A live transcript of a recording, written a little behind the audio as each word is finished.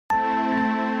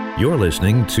You're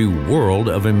listening to World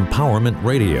of Empowerment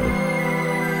Radio,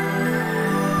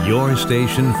 your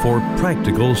station for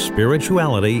practical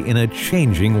spirituality in a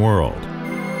changing world.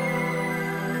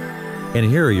 And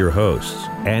here are your hosts,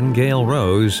 Angel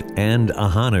Rose and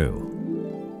Ahanu.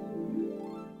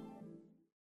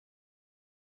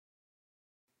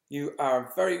 You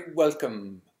are very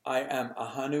welcome. I am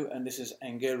Ahanu and this is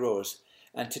Angel Rose.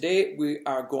 And today we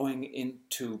are going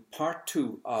into part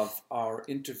 2 of our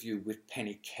interview with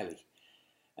Penny Kelly.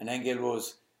 And Angel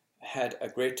Rose had a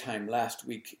great time last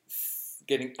week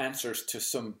getting answers to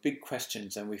some big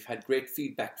questions, and we've had great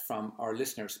feedback from our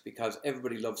listeners because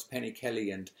everybody loves Penny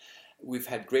Kelly, and we've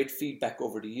had great feedback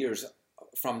over the years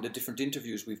from the different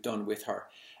interviews we've done with her,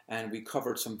 and we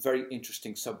covered some very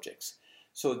interesting subjects.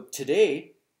 So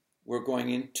today we're going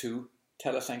into,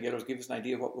 tell us, Angelo, give us an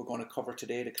idea of what we're going to cover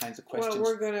today, the kinds of questions. Well,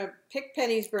 we're going to pick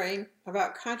Penny's brain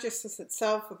about consciousness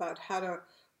itself, about how to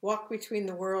walk between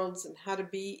the worlds and how to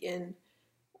be in,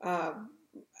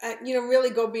 really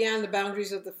go beyond the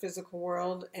boundaries of the physical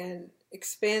world and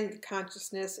expand the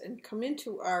consciousness and come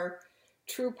into our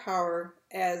true power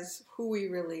as who we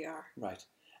really are. Right.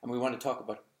 And we want to talk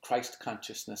about Christ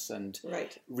consciousness and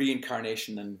right.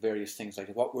 reincarnation and various things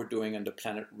like what we're doing on the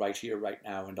planet right here, right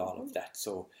now, and all of that.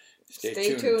 So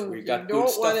stay tuned. We got you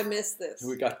don't want to miss this.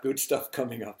 We got good stuff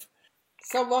coming up.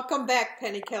 So welcome back,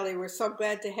 Penny Kelly. We're so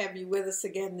glad to have you with us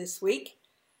again this week.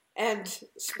 And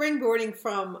springboarding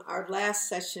from our last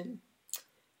session,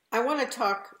 I want to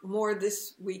talk more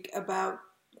this week about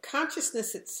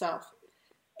consciousness itself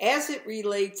as it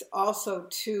relates also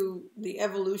to the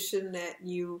evolution that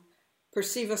you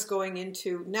perceive us going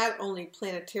into, not only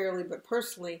planetarily but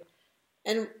personally.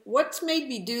 And what's made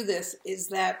me do this is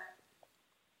that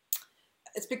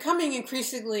it's becoming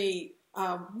increasingly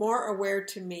more aware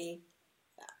to me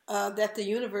that the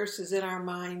universe is in our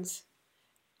minds.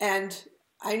 And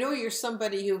I know you're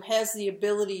somebody who has the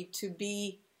ability to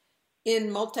be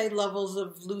in multi-levels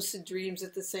of lucid dreams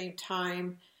at the same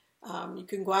time. You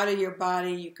can go out of your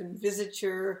body, you can visit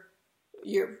your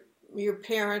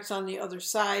parents on the other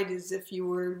side as if you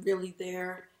were really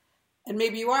there, and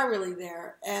maybe you are really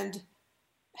there. And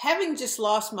having just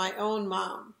lost my own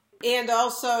mom, and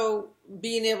also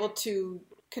being able to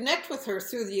connect with her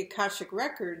through the Akashic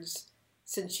records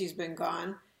since she's been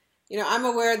gone, I'm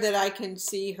aware that I can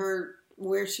see her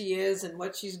where she is and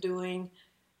what she's doing.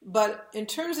 But in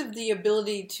terms of the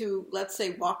ability to, let's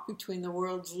say, walk between the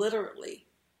worlds literally,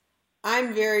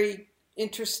 I'm very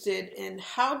interested in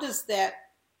how does that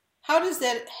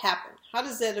happen? How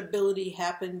does that ability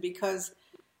happen? Because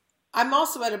I'm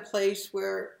also at a place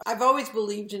where I've always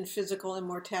believed in physical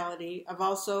immortality. I've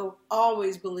also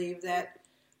always believed that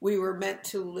we were meant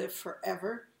to live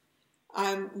forever.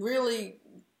 I'm really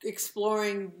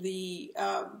exploring the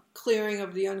clearing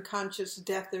of the unconscious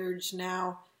death urge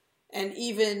now. And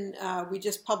even we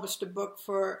just published a book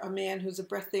for a man who's a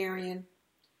breatharian.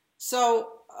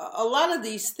 So a lot of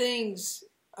these things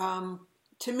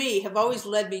to me, have always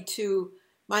led me to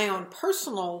my own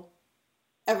personal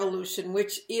evolution,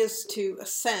 which is to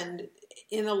ascend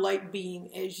in a light being,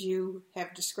 as you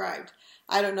have described.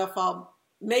 I don't know if I'll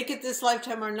make it this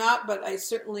lifetime or not, but I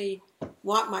certainly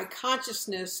want my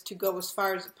consciousness to go as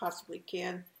far as it possibly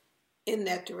can in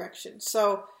that direction.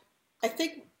 So I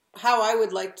think how I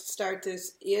would like to start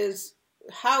this is,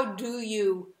 how do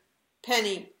you,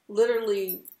 Penny,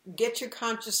 literally get your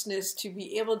consciousness to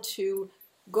be able to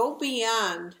go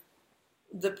beyond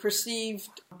the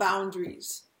perceived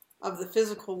boundaries of the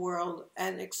physical world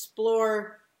and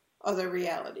explore other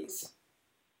realities?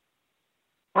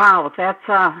 Wow, that's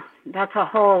a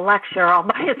whole lecture all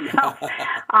by itself.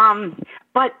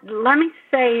 But let me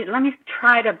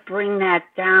try to bring that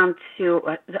down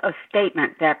to a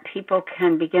statement that people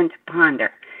can begin to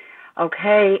ponder.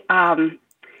 Okay,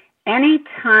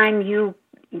 anytime you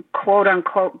quote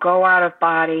unquote go out of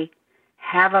body,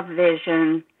 have a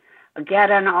vision,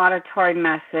 get an auditory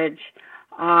message,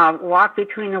 walk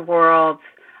between the worlds,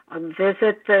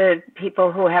 visit the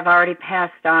people who have already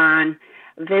passed on,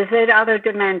 visit other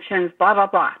dimensions, blah, blah,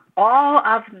 blah. All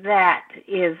of that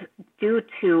is due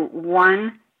to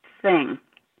one thing,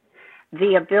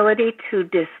 the ability to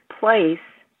displace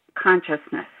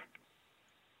consciousness.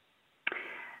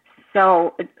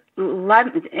 So,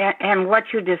 and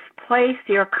what you displace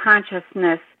your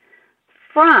consciousness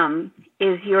from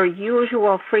is your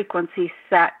usual frequency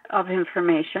set of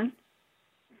information,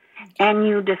 and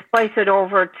you displace it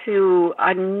over to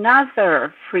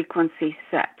another frequency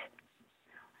set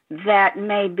that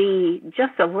may be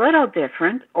just a little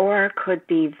different or could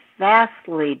be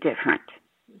vastly different.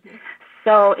 Mm-hmm.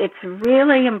 So it's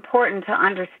really important to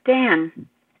understand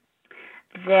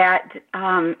that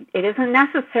it isn't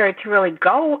necessary to really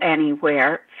go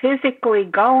anywhere, physically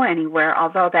go anywhere,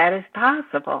 although that is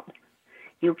possible.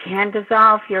 You can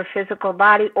dissolve your physical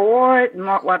body, or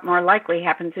what more likely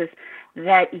happens is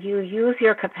that you use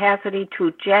your capacity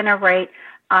to generate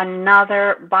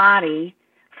another body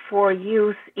for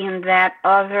use in that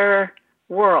other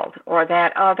world or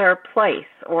that other place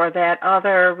or that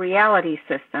other reality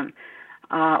system,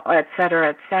 et cetera,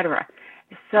 et cetera.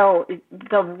 So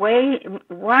the way,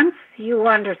 once you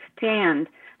understand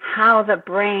how the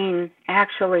brain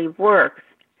actually works,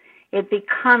 it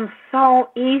becomes so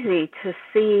easy to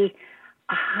see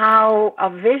how a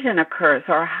vision occurs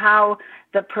or how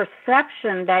the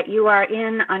perception that you are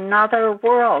in another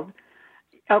world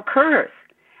occurs.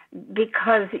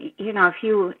 Because, you know,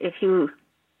 if you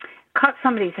cut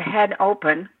somebody's head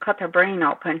open, cut their brain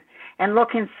open, and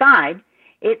look inside,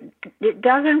 it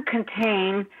doesn't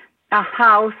contain a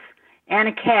house and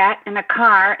a cat and a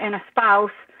car and a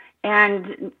spouse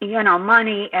and, you know,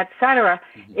 money, etc.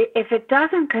 Mm-hmm. If it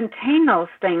doesn't contain those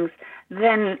things,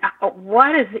 then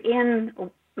what is in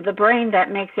the brain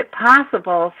that makes it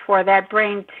possible for that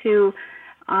brain to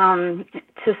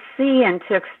see and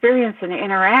to experience and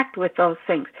interact with those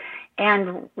things?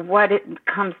 And what it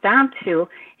comes down to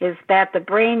is that the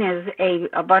brain is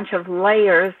a bunch of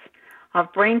layers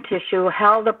of brain tissue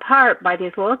held apart by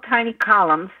these little tiny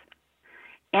columns.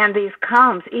 And these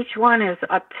columns, each one is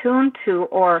attuned to,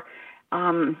 or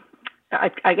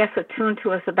I guess attuned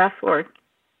to is the best word.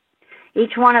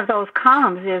 Each one of those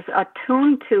columns is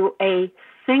attuned to a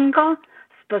single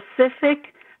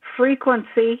specific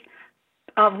frequency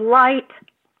of light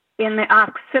in the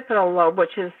occipital lobe,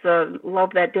 which is the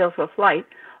lobe that deals with light,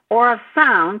 or of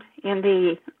sound in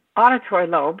the auditory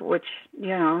lobe, which,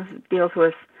 you know, deals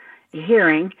with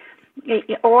hearing,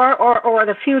 or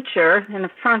the future in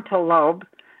the frontal lobe,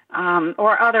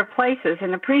 or other places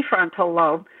in the prefrontal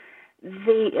lobe.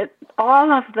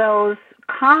 All of those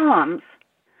columns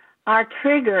are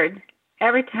triggered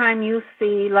every time you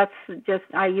see,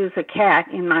 I use a cat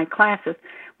in my classes.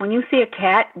 When you see a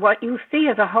cat, what you see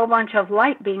is a whole bunch of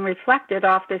light being reflected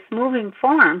off this moving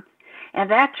form, and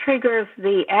that triggers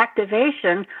the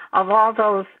activation of all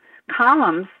those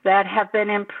columns that have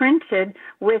been imprinted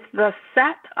with the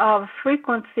set of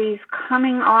frequencies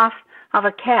coming off of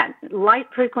a cat, light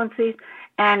frequencies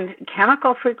and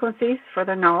chemical frequencies for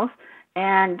the nose,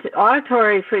 and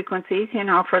auditory frequencies, you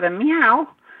know, for the meow,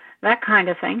 that kind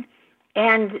of thing.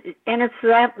 And it's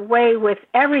that way with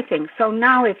everything. So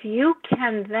now if you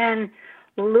can then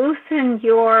loosen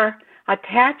your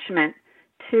attachment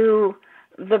to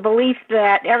the belief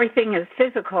that everything is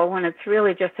physical when it's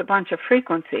really just a bunch of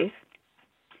frequencies,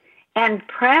 and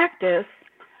practice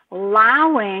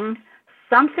allowing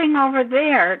something over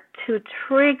there to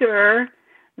trigger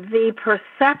the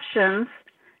perceptions,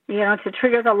 you know, to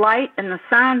trigger the light and the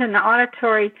sound and the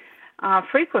auditory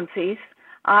frequencies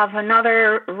of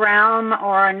another realm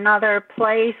or another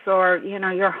place, or, you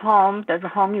know, your home, the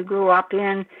home you grew up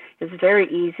in is very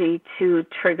easy to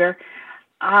trigger.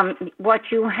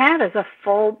 What you have is a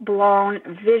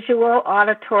full-blown visual,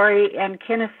 auditory, and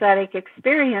kinesthetic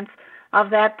experience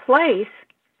of that place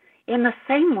in the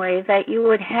same way that you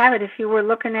would have it if you were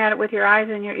looking at it with your eyes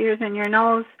and your ears and your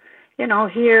nose, you know,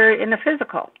 here in the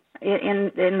physical,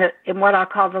 in what I'll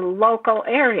call the local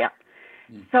area.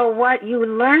 So what you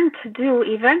learn to do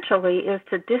eventually is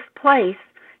to displace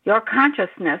your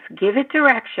consciousness, give it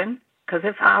direction, because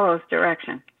it follows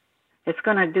direction. It's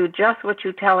going to do just what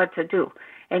you tell it to do.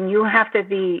 And you have to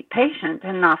be patient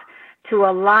enough to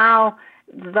allow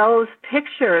those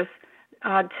pictures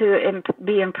to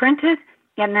be imprinted,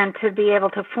 and then to be able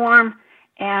to form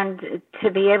and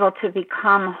to be able to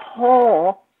become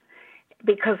whole,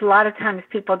 because a lot of times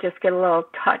people just get a little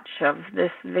touch of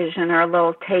this vision or a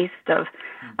little taste of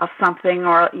something,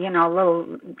 or, you know,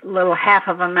 a little half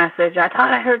of a message. I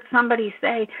thought I heard somebody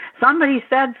say, somebody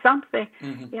said something.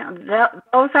 Mm-hmm. You know,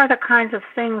 those are the kinds of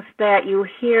things that you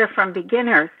hear from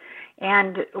beginners.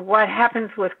 And what happens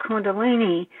with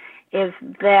Kundalini is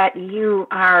that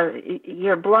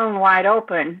you're blown wide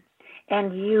open,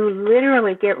 and you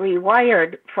literally get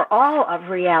rewired for all of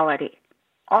reality,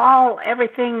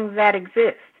 everything that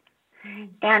exists.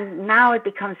 And now it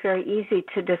becomes very easy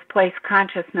to displace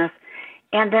consciousness.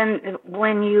 And then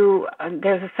when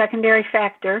there's a secondary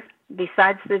factor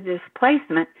besides the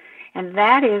displacement, and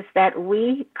that is that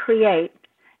we create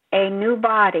a new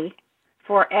body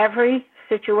for every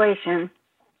situation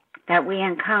that we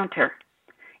encounter.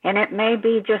 And it may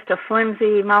be just a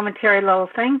flimsy, momentary little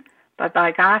thing, but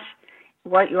by gosh,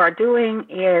 what you are doing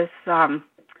is,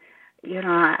 you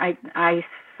know, I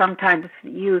sometimes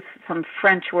use some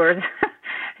French words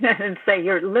and say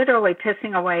you're literally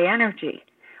pissing away energy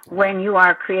when you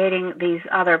are creating these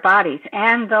other bodies.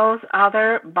 And those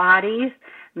other bodies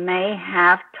may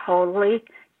have totally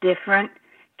different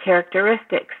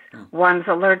characteristics. One's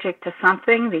allergic to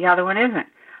something, the other one isn't.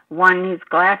 One needs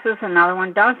glasses, another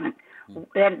one doesn't.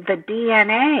 And the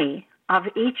DNA of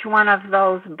each one of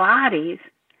those bodies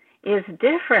is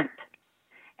different.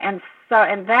 And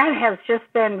that has just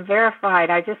been verified.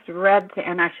 I just read,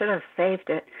 and I should have saved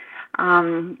it,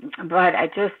 but I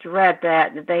just read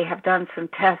that they have done some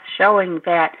tests showing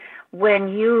that when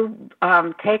you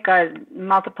take a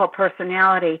multiple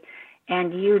personality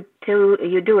and you do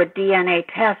a DNA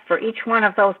test for each one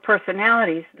of those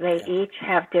personalities, they each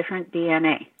have different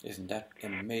DNA. Isn't that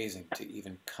amazing to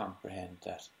even comprehend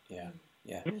that? Yeah.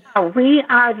 We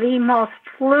are the most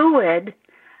fluid,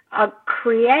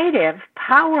 creative,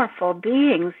 powerful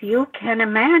beings you can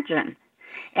imagine.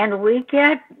 And we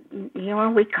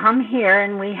we come here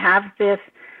and we have this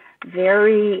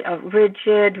very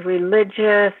rigid,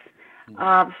 religious,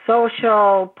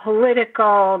 social,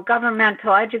 political,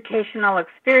 governmental, educational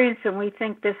experience, and we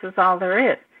think this is all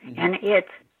there is. And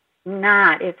it's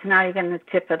not. It's not even the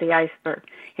tip of the iceberg.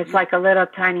 It's like a little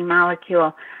tiny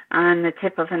molecule on the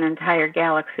tip of an entire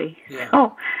galaxy. Yeah.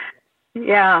 So,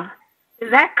 yeah.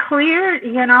 Is that clear?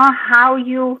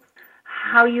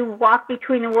 How you walk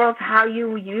between the worlds, how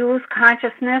you use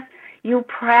consciousness. You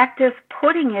practice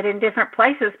putting it in different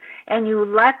places, and you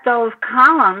let those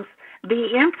columns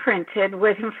be imprinted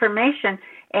with information,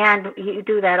 and you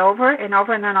do that over and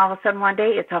over, and then all of a sudden one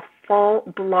day it's a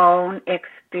full-blown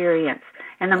experience.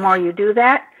 And the more you do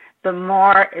that, the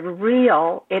more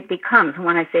real it becomes.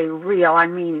 When I say real, I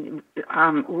mean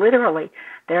literally.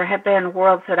 There have been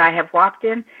worlds that I have walked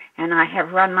in, and I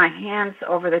have run my hands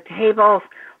over the tables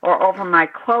or over my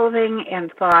clothing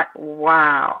and thought,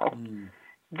 wow,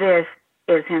 this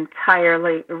is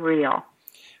entirely real.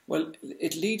 Well,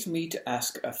 it leads me to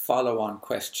ask a follow-on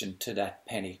question to that,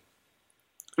 Penny.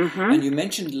 Mm-hmm. And you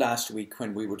mentioned last week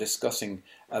when we were discussing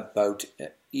about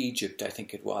Egypt, I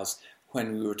think it was,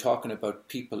 when we were talking about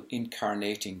people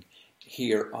incarnating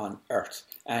here on Earth.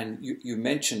 And you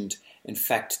mentioned, in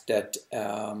fact, that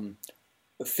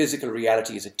physical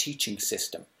reality is a teaching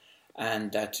system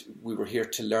and that we were here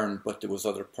to learn, but there was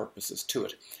other purposes to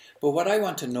it. But what I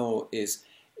want to know is,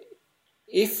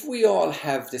 if we all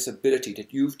have this ability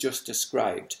that you've just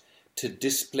described to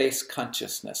displace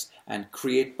consciousness and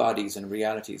create bodies and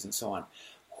realities and so on,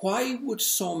 why would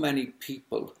so many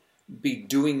people be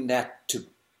doing that to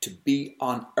be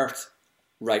on Earth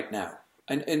right now?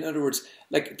 And in other words,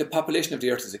 like the population of the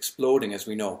Earth is exploding, as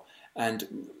we know.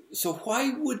 And so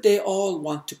why would they all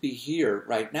want to be here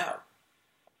right now?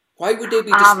 Why would they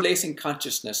be displacing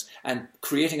consciousness and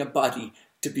creating a body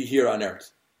to be here on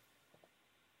Earth?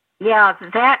 Yeah,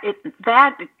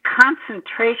 that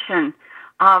concentration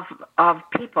of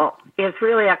people is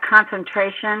really a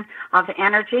concentration of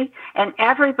energy, and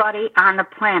everybody on the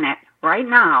planet right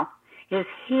now is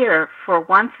here for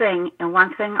one thing and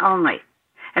one thing only.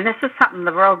 And this is something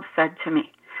the Rogue said to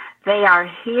me. They are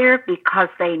here because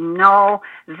they know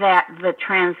that the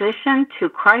transition to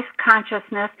Christ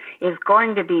consciousness is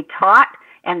going to be taught,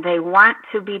 and they want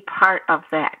to be part of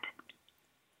that.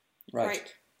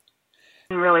 Right.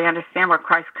 Didn't really understand what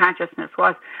Christ consciousness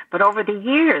was, but over the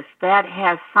years that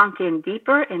has sunk in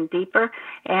deeper and deeper.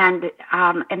 And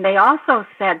they also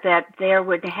said that there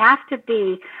would have to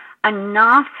be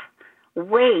enough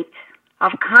weight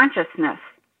of consciousnesses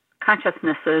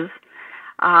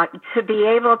to be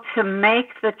able to make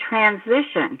the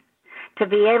transition, to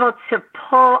be able to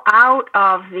pull out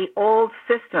of the old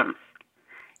systems.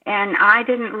 And I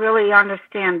didn't really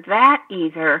understand that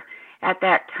either at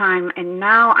that time, and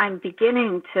now I'm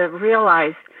beginning to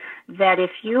realize that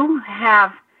if you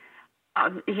have,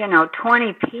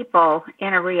 20 people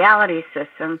in a reality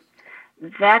system,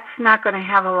 that's not going to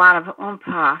have a lot of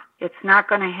oompah. It's not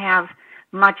going to have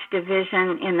much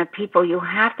division in the people. You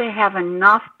have to have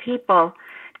enough people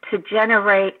to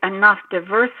generate enough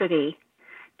diversity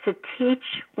to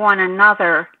teach one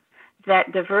another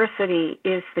that diversity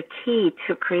is the key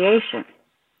to creation.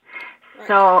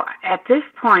 So at this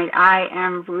point, I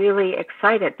am really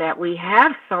excited that we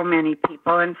have so many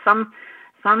people, and some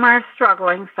are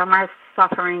struggling, some are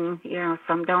suffering,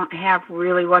 some don't have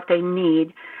really what they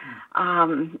need.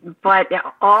 But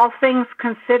all things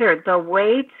considered, the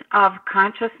weight of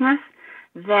consciousness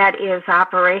that is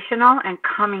operational and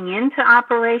coming into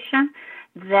operation,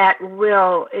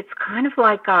 it's kind of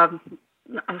like a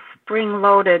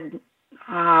spring-loaded,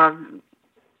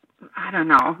 I don't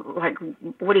know, like,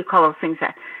 what do you call those things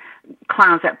that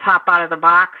clowns that pop out of the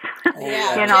box?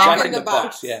 Yeah, Jack in the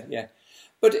box. Yeah.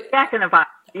 But Jack in the box.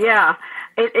 Yeah,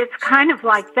 it's kind of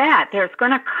like that. There's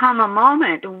going to come a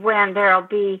moment when there'll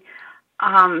be,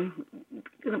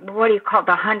 what do you call it,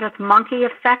 the 100th monkey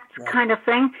effect kind of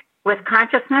thing with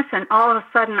consciousness, and all of a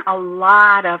sudden a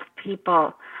lot of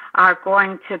people are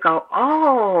going to go,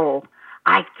 oh,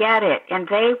 I get it. And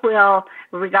they will,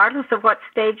 regardless of what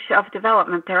stage of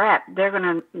development they're at, they're going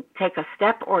to take a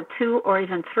step or two or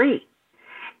even three.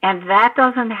 And that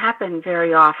doesn't happen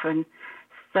very often.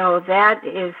 So that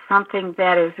is something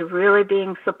that is really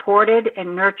being supported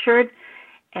and nurtured.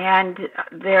 And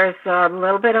there's a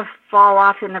little bit of fall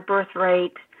off in the birth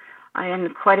rate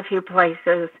in quite a few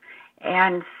places.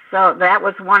 And so that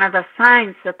was one of the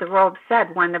signs that the robe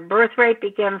said. When the birth rate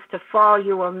begins to fall,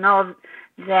 you will know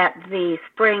that the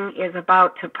spring is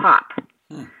about to pop.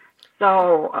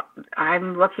 So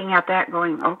I'm looking at that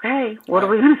going, okay, what are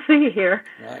we going to see here?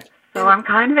 Right. So I'm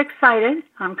kind of excited.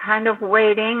 I'm kind of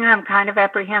waiting. I'm kind of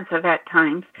apprehensive at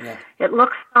times. Yeah. It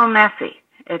looks so messy.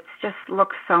 It just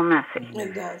looks so messy.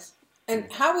 It does.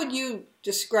 And how would you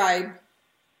describe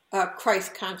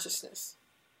Christ consciousness?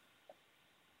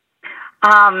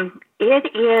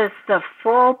 It is the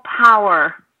full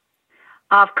power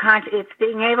of it's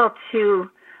being able to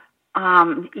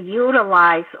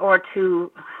utilize or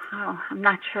to, I'm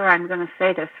not sure I'm going to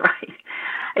say this right.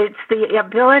 It's the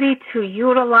ability to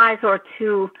utilize or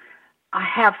to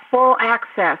have full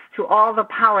access to all the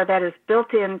power that is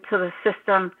built into the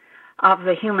system of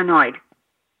the humanoid.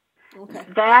 Okay.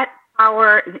 That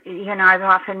power, I've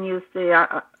often used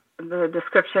the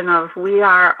description of we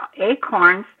are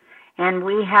acorns, and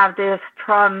we have this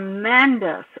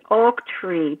tremendous oak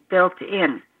tree built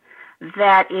in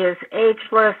that is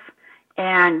ageless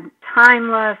and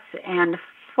timeless and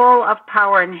full of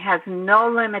power and has no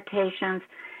limitations.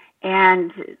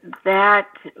 And that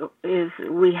is,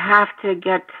 we have to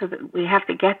get to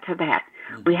that.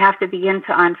 We have to begin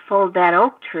to unfold that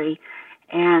oak tree.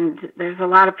 And there's a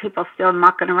lot of people still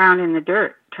mucking around in the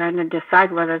dirt trying to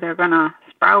decide whether they're going to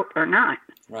sprout or not.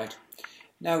 Right.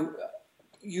 Now,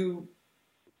 you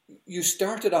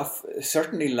started off,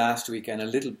 certainly last week and a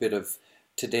little bit of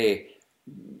today,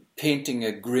 painting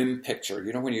a grim picture.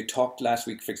 When you talked last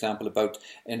week, for example, about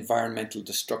environmental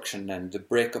destruction and the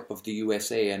breakup of the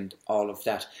USA and all of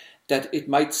that, that it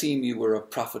might seem you were a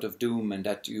prophet of doom and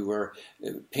that you were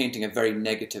painting a very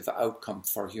negative outcome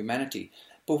for humanity.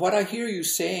 But what I hear you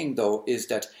saying, though, is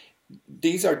that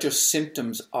these are just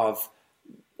symptoms of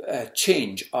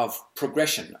change, of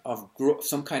progression, of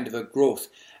some kind of a growth,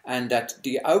 and that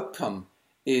the outcome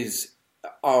is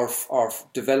our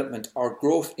development, our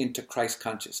growth into Christ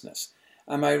consciousness.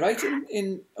 Am I right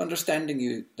in understanding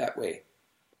you that way?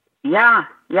 Yeah,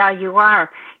 you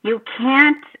are. You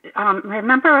can't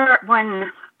remember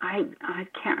when I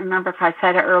can't remember if I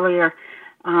said it earlier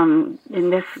in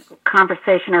this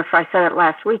conversation or if I said it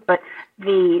last week, but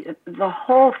the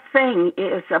whole thing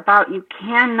is about you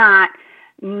cannot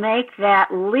make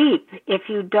that leap if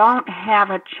you don't have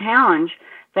a challenge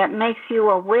that makes you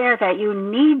aware that you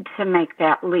need to make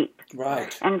that leap.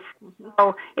 Right. And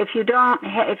so if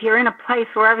you're in a place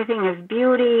where everything is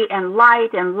beauty and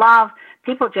light and love,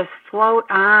 people just float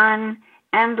on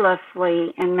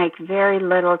endlessly and make very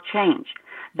little change.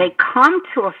 They come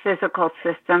to a physical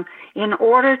system in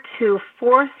order to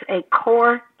force a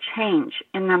core change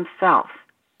in themselves.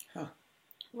 Huh.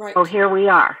 Right. So here we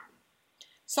are.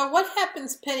 So what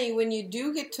happens, Penny, when you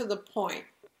do get to the point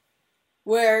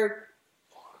where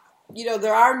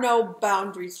there are no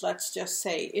boundaries, let's just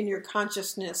say, in your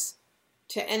consciousness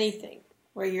to anything,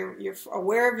 where you're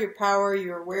aware of your power,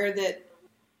 you're aware that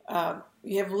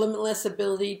you have limitless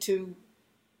ability to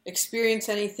experience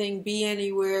anything, be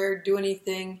anywhere, do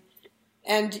anything.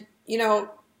 And,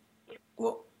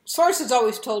 Source has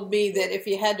always told me that if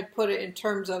you had to put it in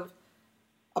terms of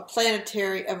a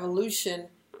planetary evolution,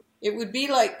 it would be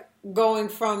like going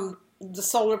from the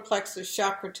solar plexus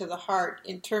chakra to the heart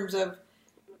in terms of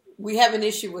we have an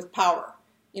issue with power.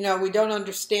 We don't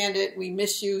understand it. We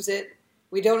misuse it.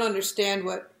 We don't understand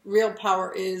what real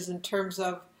power is in terms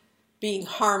of being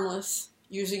harmless,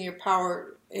 using your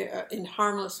power in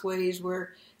harmless ways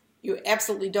where you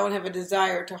absolutely don't have a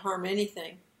desire to harm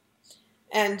anything.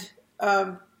 And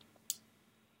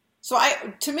so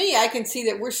to me, I can see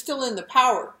that we're still in the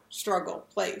power struggle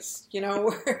place,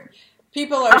 where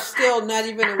people are still not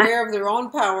even aware of their own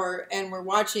power and we're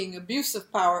watching abuse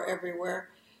of power everywhere.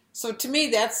 So to me,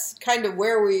 that's kind of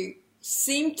where we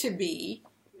seem to be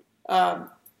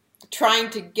trying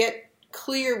to get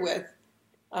clear with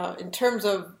in terms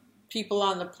of people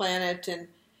on the planet. And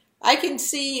I can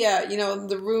see,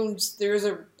 the runes, there's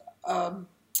a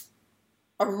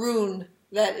rune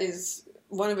that is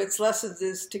one of its lessons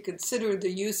is to consider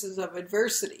the uses of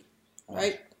adversity,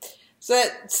 right? So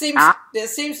that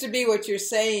seems to be what you're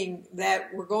saying,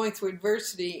 that we're going through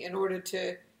adversity in order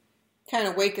to kind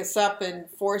of wake us up and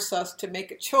force us to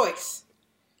make a choice.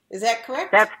 Is that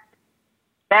correct?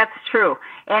 That's true.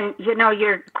 And,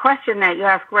 your question that you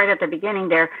asked right at the beginning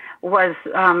there was,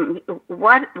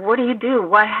 what do you do?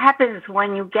 What happens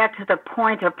when you get to the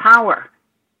point of power?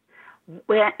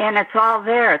 And it's all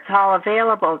there. It's all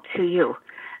available to you.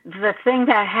 The thing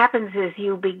that happens is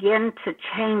you begin to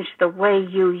change the way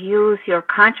you use your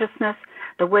consciousness,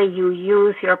 the way you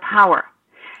use your power.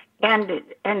 And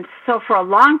so for a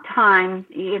long time,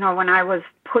 when I was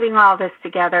putting all this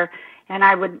together, and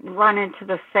I would run into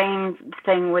the same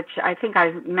thing, which I think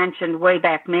I mentioned way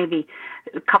back maybe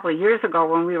a couple of years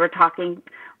ago when we were talking,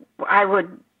 I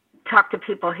would talk to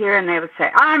people here and they would say,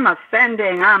 I'm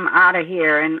ascending, I'm out of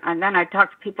here. And then I'd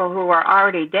talk to people who were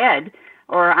already dead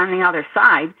or on the other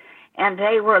side, and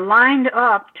they were lined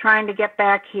up trying to get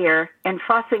back here and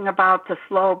fussing about the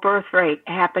slow birth rate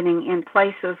happening in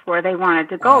places where they wanted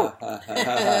to go.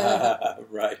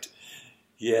 Right.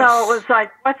 Yes. So it was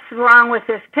like, what's wrong with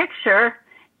this picture?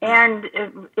 And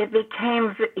it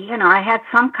became, I had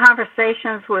some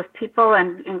conversations with people,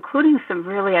 and including some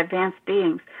really advanced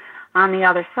beings on the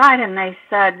other side, and they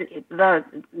said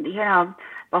the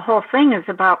whole thing is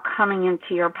about coming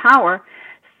into your power.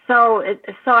 So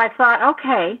I thought,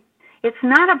 okay, it's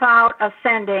not about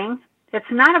ascending. It's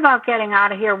not about getting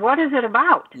out of here. What is it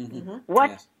about? Mm-hmm. What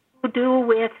do you do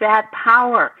with that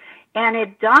power? And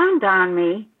it dawned on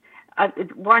me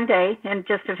one day in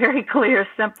just a very clear,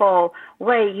 simple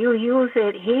way. You use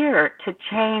it here to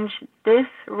change this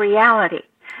reality.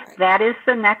 Right. That is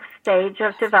the next stage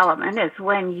of development, is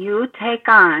when you take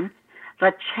on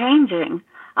the changing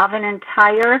of an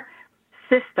entire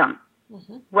system.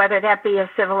 Mm-hmm. Whether that be a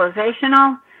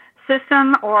civilizational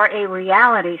system or a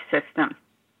reality system.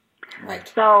 Right.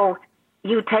 So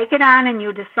you take it on and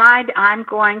you decide, I'm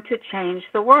going to change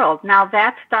the world. Now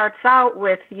that starts out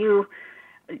with a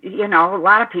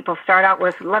lot of people start out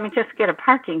with, let me just get a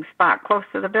parking spot close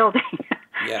to the building.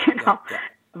 Yeah.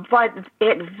 But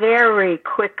it very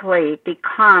quickly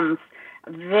becomes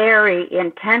very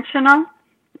intentional,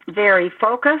 very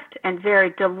focused, and very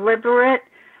deliberate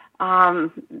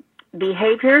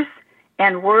behaviors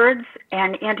and words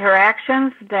and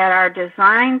interactions that are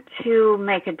designed to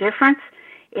make a difference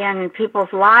in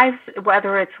people's lives,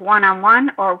 whether it's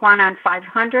one-on-one or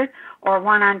 1-on-500 or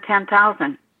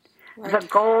 1-on-10,000. Right. The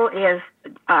goal is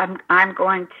I'm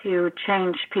going to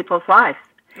change people's lives.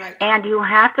 Right. And you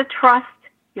have to trust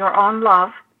your own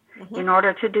love in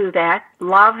order to do that.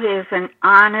 Love is an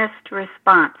honest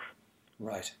response.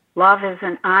 Right. Love is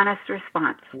an honest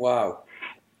response. Wow.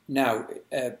 Now,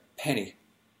 Penny.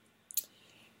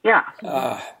 Yeah.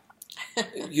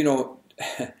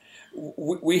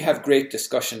 We have great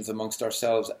discussions amongst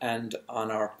ourselves and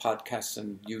on our podcasts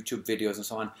and YouTube videos and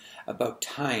so on about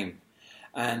time.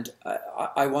 And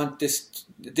I want this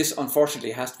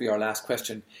unfortunately has to be our last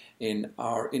question in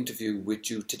our interview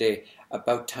with you today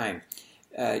about time.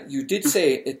 You did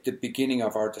say at the beginning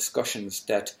of our discussions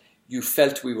that you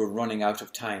felt we were running out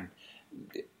of time.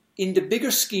 In the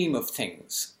bigger scheme of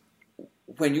things,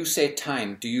 when you say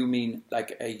time, do you mean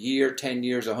like a year, 10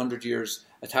 years, 100 years,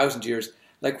 1,000 years?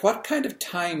 Like what kind of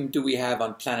time do we have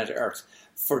on planet Earth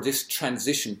for this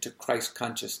transition to Christ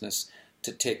consciousness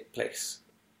to take place?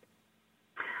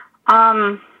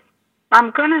 I'm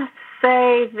going to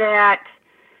say that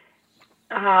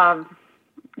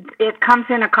it comes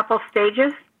in a couple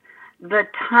stages. The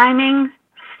timing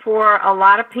for a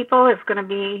lot of people is going to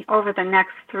be over the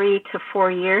next 3 to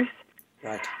 4 years.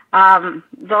 Right.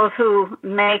 Those who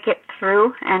make it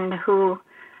through and who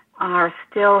are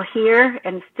still here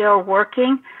and still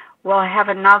working will have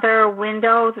another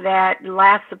window that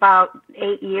lasts about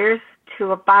 8 years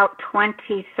to about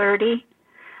 2030.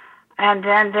 And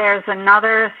then there's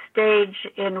another stage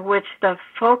in which the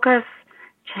focus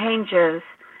changes.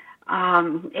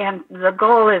 And the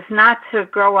goal is not to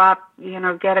grow up,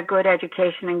 get a good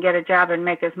education and get a job and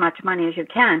make as much money as you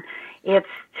can. It's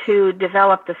to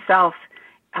develop the self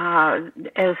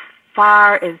as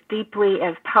far, as deeply,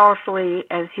 as powerfully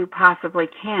as you possibly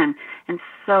can. And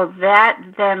so that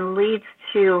then leads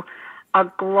to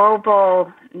a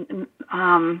global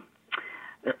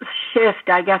shift,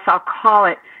 I guess I'll call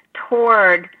it,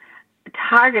 toward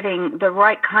targeting the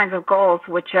right kinds of goals,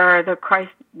 which are the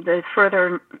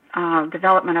further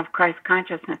development of Christ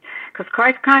consciousness. Because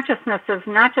Christ consciousness does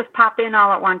not just pop in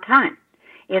all at one time.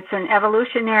 It's an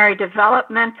evolutionary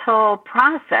developmental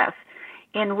process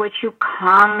in which you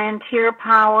come into your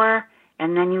power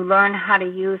and then you learn how to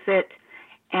use it,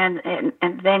 and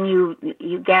then you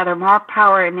gather more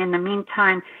power, and in the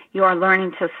meantime you are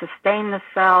learning to sustain the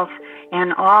self,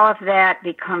 and all of that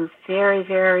becomes very,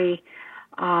 very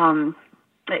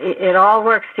it all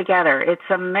works together. It's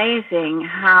amazing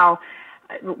how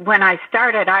when I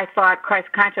started, I thought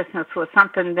Christ consciousness was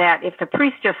something that if the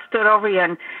priest just stood over you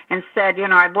and said,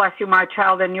 I bless you, my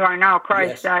child, and you are now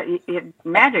Christ, yes.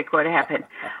 Magic would happen.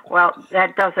 Well,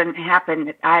 that doesn't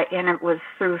happen. And it was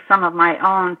through some of my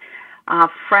own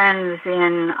friends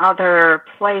in other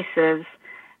places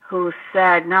who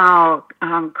said, no,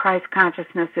 Christ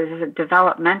consciousness is a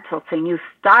developmental thing. You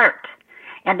start,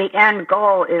 and the end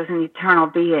goal is an eternal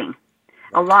being.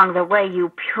 Along the way,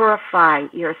 you purify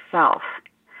yourself.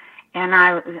 And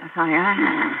I was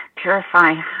like,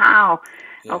 purify how?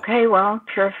 Yeah. Okay, well,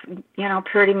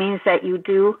 purity means that you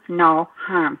do no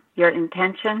harm. Your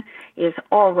intention is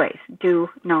always do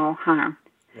no harm.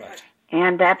 Right.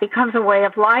 And that becomes a way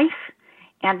of life,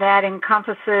 and that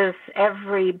encompasses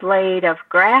every blade of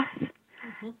grass,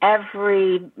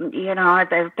 every,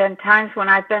 there have been times when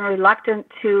I've been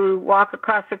reluctant to walk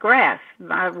across the grass.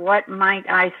 What might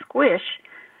I squish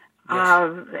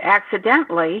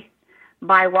accidentally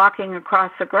by walking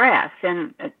across the grass?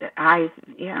 And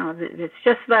it's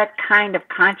just that kind of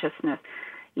consciousness.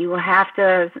 You have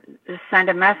to send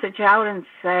a message out and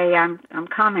say, I'm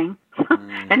coming,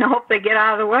 and hope they get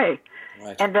out of the way.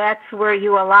 Right. And that's where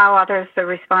you allow others the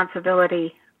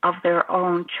responsibility of their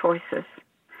own choices.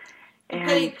 And,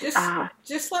 Penny,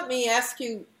 just let me ask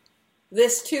you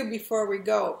this too before we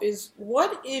go.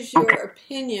 What is your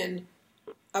opinion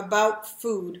about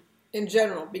food in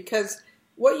general? Because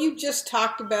what you just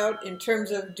talked about in terms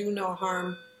of do no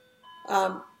harm,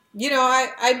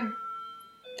 I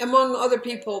among other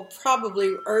people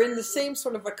probably are in the same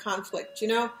sort of a conflict,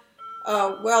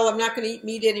 well, I'm not going to eat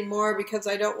meat anymore because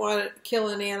I don't want to kill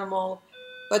an animal.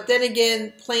 But then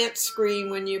again, plants scream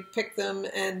when you pick them,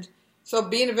 and so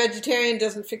being a vegetarian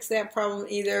doesn't fix that problem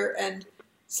either. And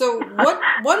so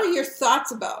what are your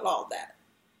thoughts about all that?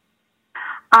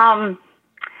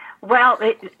 Well,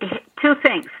 two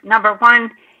things. Number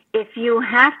one, if you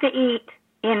have to eat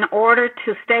in order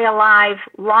to stay alive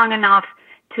long enough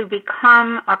to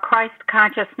become a Christ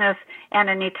consciousness and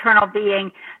an eternal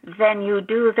being, then you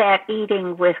do that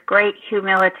eating with great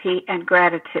humility and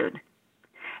gratitude.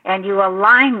 And you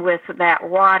align with that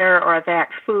water or that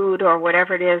food or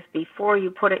whatever it is before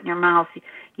you put it in your mouth.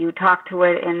 You talk to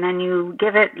it, and then you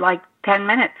give it like 10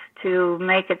 minutes to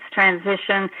make its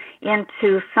transition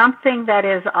into something that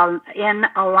is in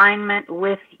alignment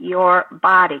with your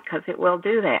body, because it will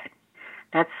do that.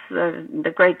 That's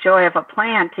the great joy of a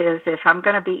plant, is if I'm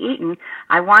going to be eaten,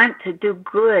 I want to do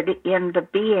good in the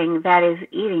being that is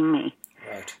eating me.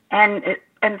 Right.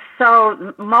 And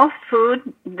so most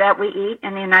food that we eat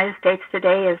in the United States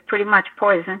today is pretty much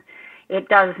poison. It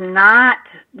does not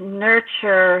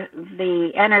nurture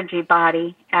the energy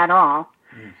body at all.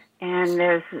 And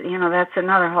there's, that's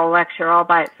another whole lecture all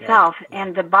by itself. Yeah.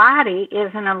 And the body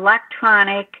is an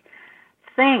electronic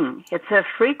thing. It's a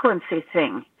frequency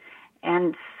thing.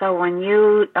 And so when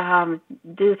you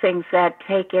do things that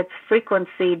take its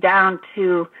frequency down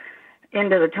into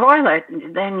the toilet,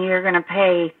 then you're going to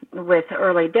pay with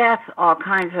early death, all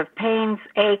kinds of pains,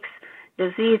 aches,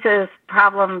 diseases,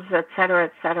 problems, et cetera,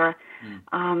 et cetera.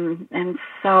 And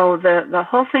so the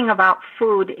whole thing about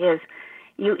food is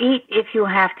you eat if you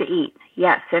have to eat,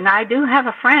 yes. And I do have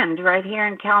a friend right here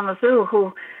in Kalamazoo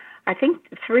who, I think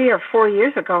 3 or 4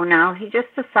 years ago now, he just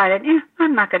decided,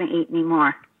 I'm not going to eat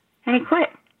anymore. And he quit.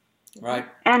 Right.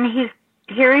 And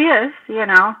here he is,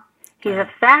 he's a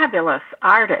fabulous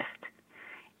artist.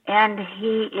 And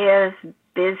he is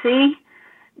busy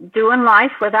doing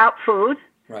life without food.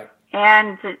 Right.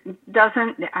 And he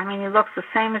looks the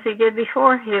same as he did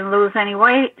before. He didn't lose any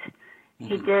weight.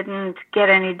 He didn't get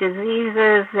any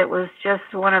diseases. It was just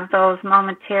one of those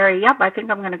momentary, I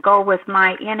think I'm going to go with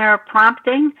my inner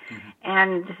prompting.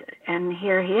 And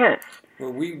here he is.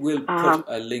 Well, we will put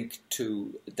a link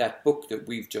to that book that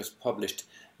we've just published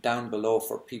down below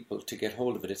for people to get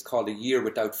hold of it. It's called A Year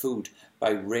Without Food by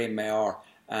Ray Mayer.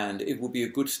 And it will be a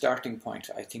good starting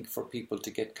point, I think, for people to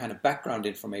get kind of background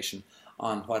information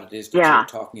on what it is that you're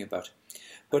talking about.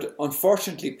 But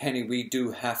unfortunately, Penny, we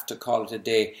do have to call it a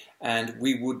day, and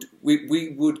we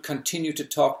would continue to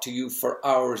talk to you for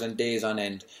hours and days on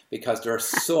end, because there's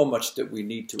so much that we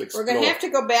need to explore. We're going to have to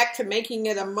go back to making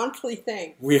it a monthly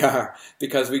thing. We are,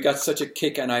 because we got such a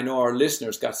kick, and I know our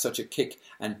listeners got such a kick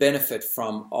and benefit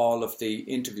from all of the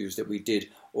interviews that we did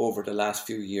over the last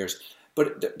few years.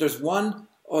 But there's one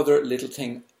other little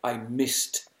thing I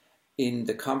missed in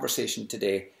the conversation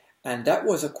today, and that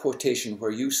was a quotation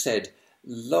where you said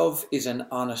love is an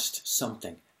honest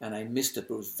something, and I missed it,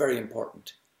 but it was very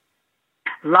important.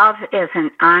 Love is an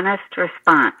honest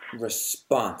response.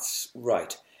 Response,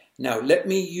 right. Now, let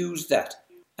me use that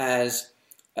as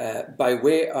by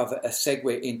way of a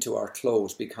segue into our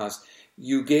close, because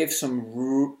you gave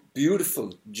some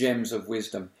beautiful gems of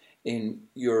wisdom in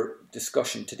your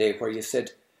discussion today, where you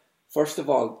said, first of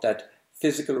all, that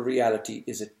physical reality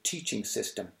is a teaching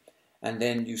system. And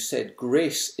then you said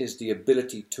grace is the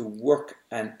ability to work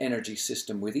an energy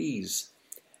system with ease.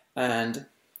 And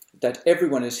that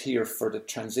everyone is here for the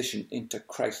transition into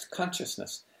Christ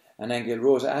consciousness. And Angel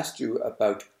Rose asked you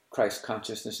about Christ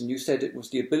consciousness, and you said it was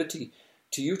the ability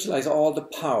to utilize all the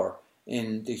power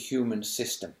in the human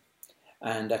system,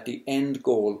 and that the end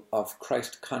goal of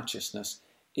Christ consciousness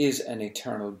is an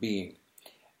eternal being.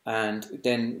 And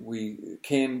then we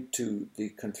came to the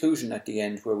conclusion at the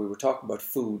end where we were talking about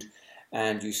food,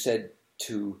 and you said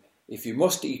if you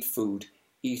must eat food,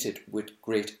 eat it with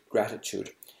great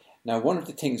gratitude. Now, one of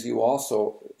the things you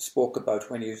also spoke about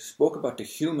when you spoke about the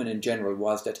human in general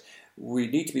was that we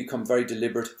need to become very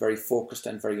deliberate, very focused,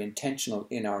 and very intentional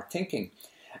in our thinking.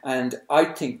 And I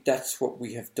think that's what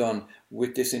we have done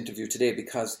with this interview today,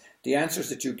 because the answers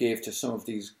that you gave to some of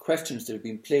these questions that have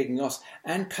been plaguing us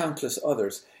and countless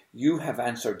others, you have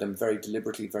answered them very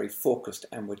deliberately, very focused,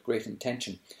 and with great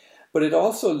intention. But it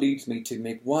also leads me to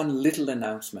make one little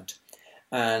announcement,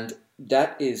 and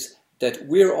that is that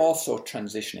we're also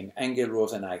transitioning, Angel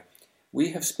Rose and I. We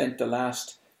have spent the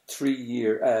last 6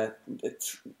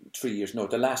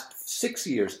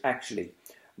 years actually,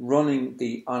 running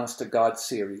the Honest to God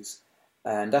series.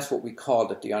 And that's what we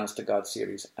called it, the Honest to God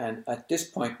series. And at this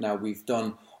point now, we've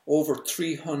done over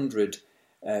 300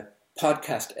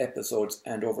 podcast episodes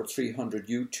and over 300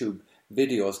 YouTube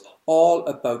videos, all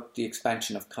about the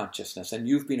expansion of consciousness. And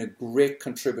you've been a great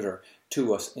contributor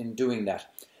to us in doing that.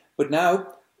 But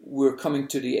now we're coming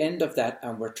to the end of that,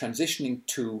 and we're transitioning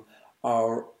to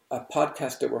a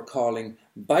podcast that we're calling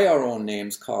by our own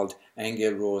names, called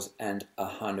Angel Rose and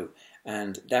Ahanu.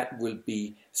 And that will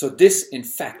be, so this, in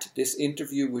fact, this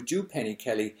interview with you, Penny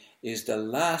Kelly, is the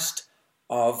last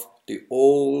of the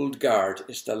old guard.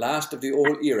 It's the last of the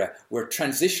old era. We're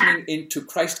transitioning into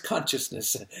Christ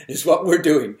consciousness is what we're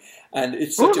doing. And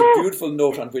it's such a beautiful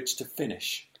note on which to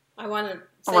finish. I want to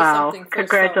say something first.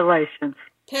 Congratulations.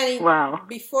 Penny,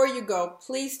 before you go,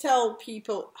 please tell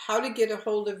people how to get a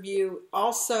hold of you.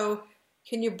 Also,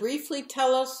 can you briefly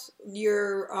tell us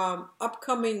your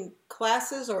upcoming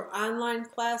classes or online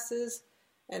classes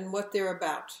and what they're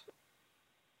about?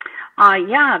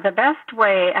 The best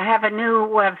way, I have a new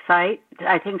website.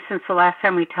 I think since the last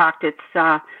time we talked, it's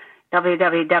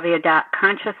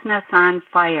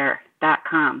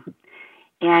www.consciousnessonfire.com.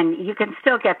 And you can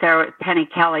still get there at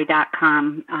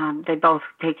pennykelly.com. They both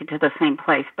take you to the same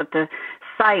place. But the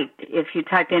site, if you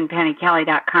type in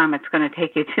pennykelly.com, it's going to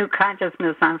take you to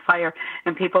Consciousness on Fire.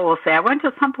 And people will say, I went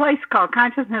to some place called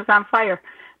Consciousness on Fire.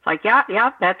 It's like, yeah,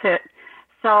 that's it.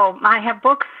 So I have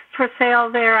books for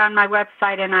sale there on my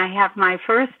website, and I have my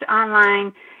first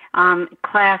online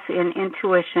class in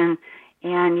intuition.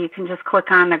 And you can just click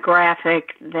on the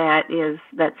graphic that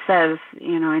says,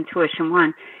 Intuition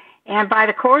 1. And buy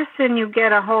the course, and you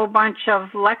get a whole bunch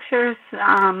of lectures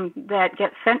that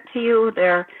get sent to you.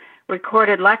 They're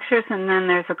recorded lectures, and then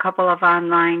there's a couple of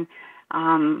online,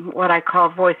 what I call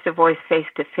voice-to-voice,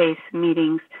 face-to-face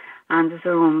meetings on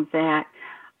Zoom that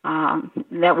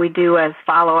we do as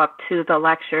follow-up to the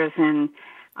lectures. And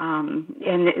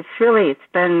it's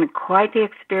been quite the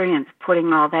experience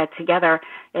putting all that together.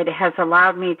 It has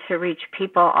allowed me to reach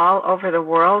people all over the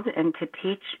world and to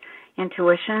teach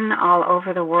intuition all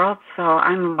over the world, so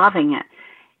I'm loving it.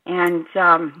 And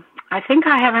I think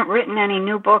I haven't written any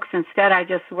new books. Instead, I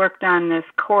just worked on this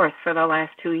course for the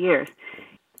last 2 years.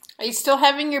 Are you still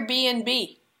having your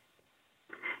B&B?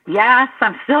 Yes,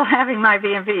 I'm still having my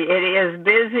B&B. It is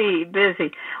busy.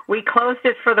 We closed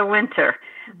it for the winter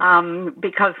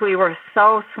because we were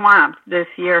so swamped this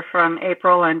year from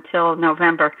April until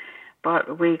November.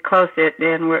 But we closed it,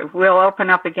 and we'll open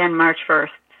up again March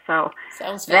 1st. So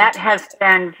that has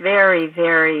been very,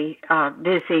 very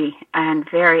busy and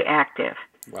very active.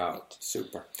 Wow,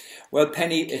 super. Well,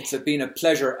 Penny, it's been a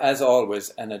pleasure as always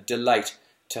and a delight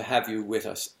to have you with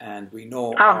us. And we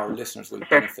know our listeners will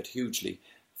benefit hugely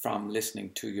from listening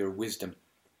to your wisdom.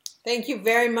 Thank you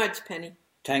very much, Penny.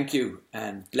 Thank you,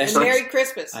 and blessings. And Merry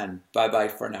Christmas. And bye-bye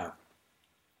for now.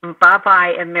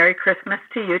 Bye-bye, and Merry Christmas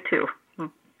to you too.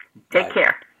 Take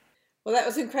care. Well, that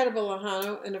was incredible,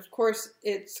 Ahanu, and of course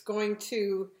it's going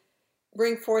to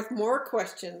bring forth more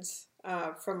questions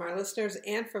from our listeners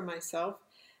and from myself.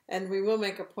 And we will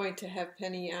make a point to have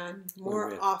Penny on more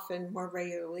will. often, more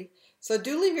regularly. So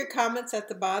do leave your comments at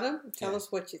the bottom. Tell us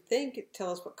what you think.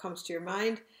 Tell us what comes to your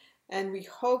mind. And we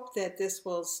hope that this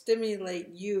will stimulate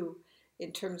you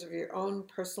in terms of your own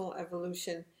personal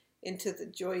evolution into the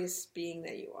joyous being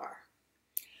that you are.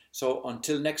 So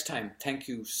until next time, thank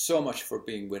you so much for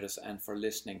being with us and for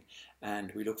listening.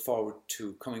 And we look forward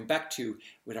to coming back to you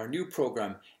with our new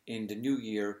program in the new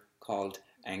year called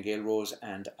Aingeal Rose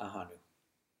and Ahanu.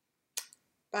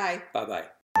 Bye. Bye-bye.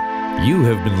 You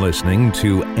have been listening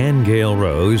to Aingeal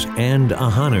Rose and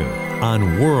Ahanu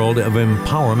on World of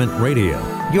Empowerment Radio,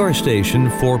 your station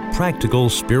for practical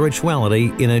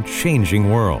spirituality in a changing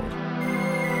world.